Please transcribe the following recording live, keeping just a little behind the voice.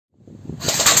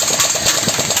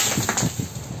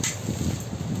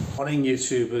morning,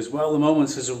 YouTubers. Well, the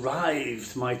moment has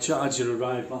arrived. My charger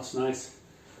arrived last night.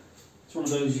 It's one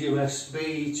of those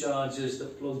USB chargers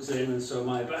that plugs in, and so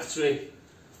my battery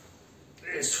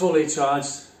is fully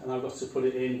charged and I've got to put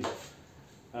it in.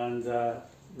 And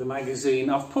the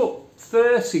magazine, I've put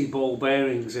 30 ball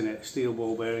bearings in it, steel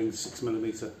ball bearings,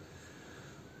 6mm.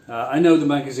 I know the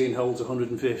magazine holds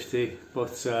 150,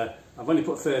 but I've only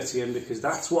put 30 in because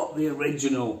that's what the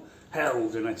original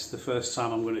held, and it's the first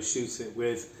time I'm going to shoot it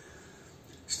with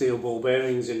steel ball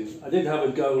bearings in. I did have a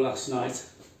go last night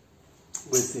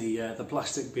with the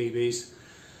plastic BBs.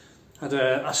 Had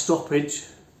a stoppage,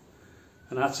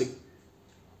 and I had to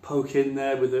poke in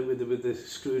there with the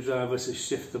screwdriver to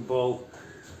shift the ball.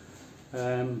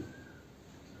 But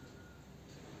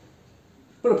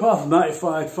apart from that, it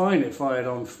fired fine. It fired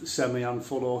on semi and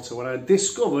full auto, and I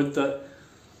discovered that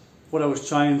what I was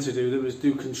trying to do was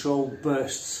do controlled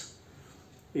bursts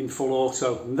in full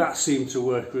auto, and that seemed to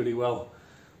work really well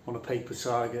on a paper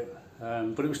target.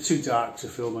 But it was too dark to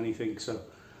film anything, so,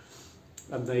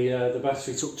 and the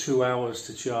battery took 2 hours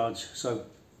to charge. So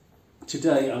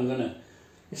today I'm gonna.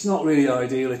 It's not really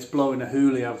ideal. It's blowing a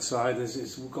hoolie outside.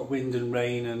 It's got wind and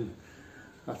rain and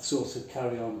that sort of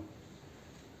carry on,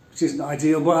 which isn't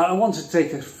ideal. But I want to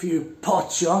take a few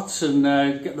pot shots and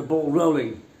get the ball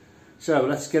rolling. So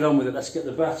let's get on with it. Let's get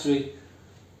the battery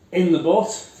in the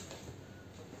butt,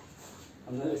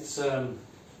 and let's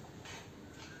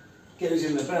get us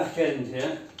in the back end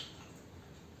here.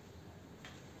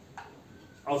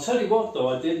 I'll tell you what though,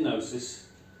 I did notice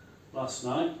last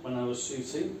night when I was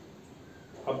shooting,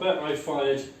 I bet I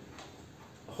fired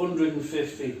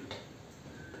 150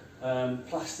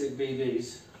 plastic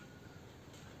BBs,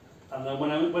 and then when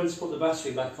I went to put the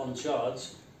battery back on charge,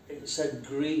 it said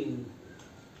green.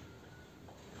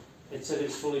 It said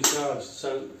it's fully charged.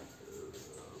 So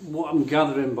what I'm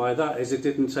gathering by that is it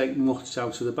didn't take much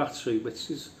out of the battery, which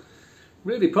is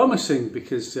really promising,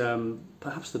 because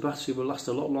perhaps the battery will last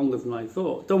a lot longer than I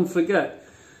thought. Don't forget,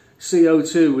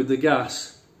 CO2 with the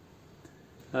gas,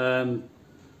 40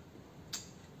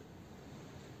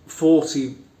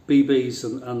 BBs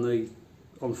and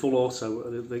on full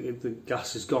auto, the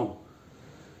gas is gone.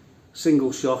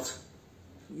 Single shot,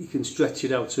 you can stretch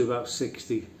it out to about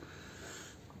 60,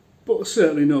 but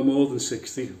certainly no more than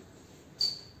 60.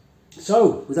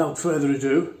 So without further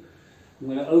ado, I'm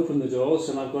going to open the doors,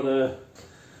 and I've got a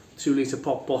 2-litre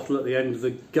pop bottle at the end of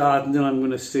the garden, and I'm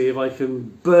going to see if I can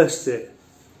burst it.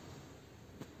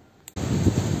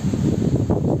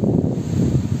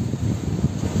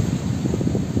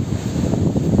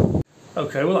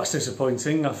 Okay, well that's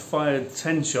disappointing. I've fired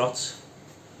 10 shots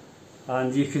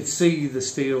and you could see the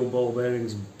steel ball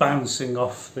bearings bouncing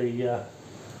off the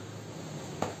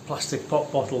plastic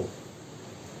pop bottle,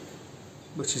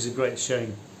 which is a great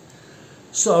shame.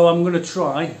 So I'm going to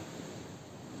try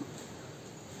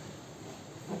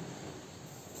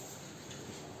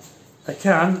a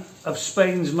can of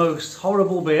Spain's most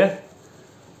horrible beer,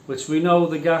 which we know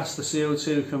the gas, the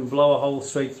CO2, can blow a hole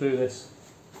straight through this.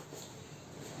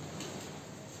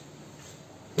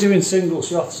 Doing single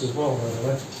shots as well, by the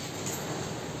way.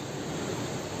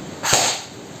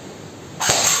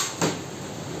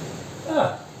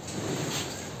 Ah,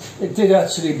 it did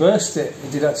actually burst it.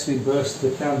 It did actually burst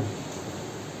the can.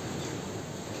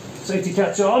 Safety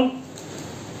catch on.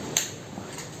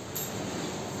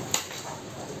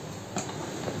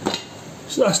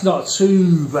 So that's not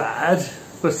too bad,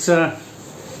 but it's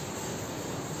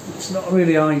not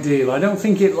really ideal. I don't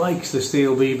think it likes the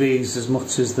steel BBs as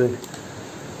much as the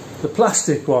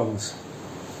plastic ones.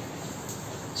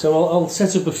 So I'll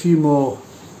set up a few more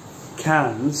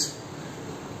cans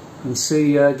and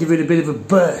see, give it a bit of a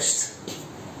burst.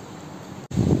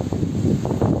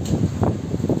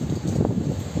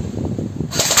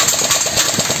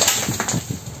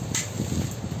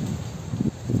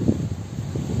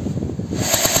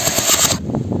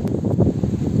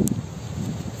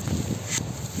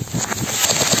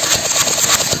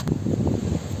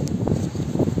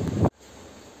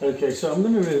 Okay, so I'm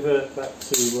going to revert back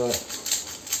to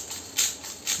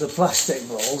the plastic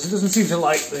balls. It doesn't seem to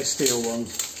like the steel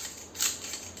ones.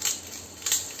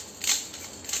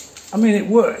 I mean, it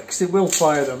works, it will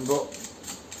fire them, but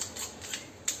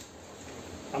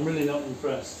I'm really not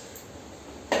impressed.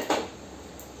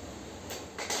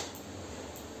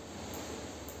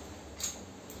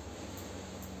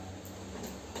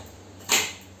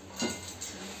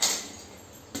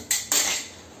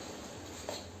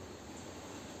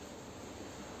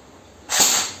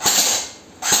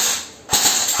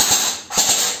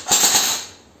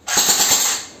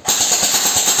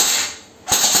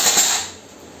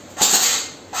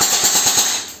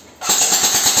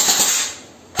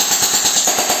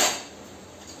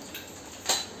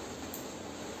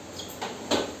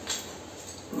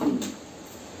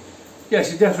 Yeah,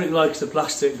 she definitely likes the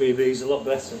plastic BBs a lot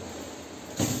better.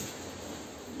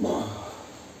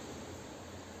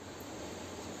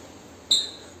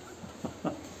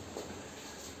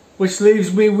 Which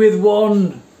leaves me with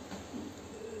one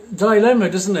dilemma,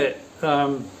 doesn't it?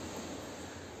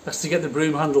 That's to get the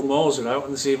broom handle Mauser out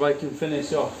and see if I can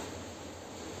finish off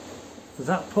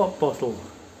that pop bottle.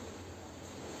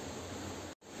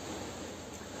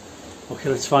 Okay,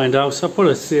 let's find out. So I put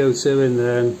a CO2 in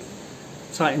there and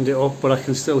tightened it up, but I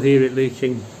can still hear it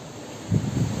leaking.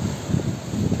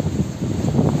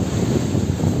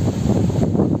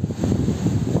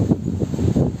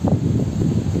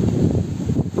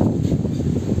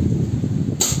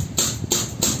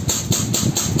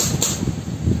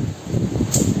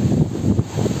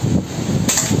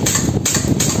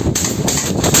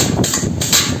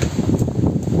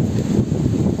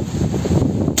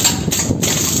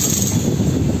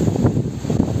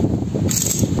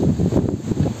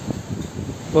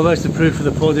 Well, there's the proof of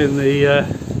the pudding.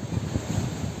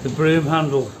 The broom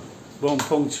handle won't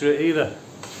puncture it either.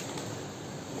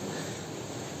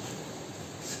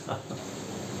 So,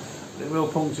 it will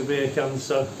puncture beer cans,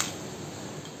 so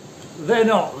they're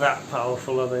not that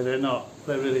powerful, are they? They're not.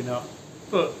 They're really not.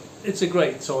 But it's a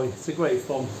great toy. It's a great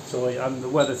fun toy, and the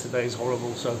weather today is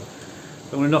horrible, so I'm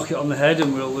going to knock it on the head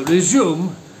and we'll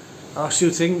resume our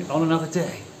shooting on another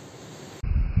day.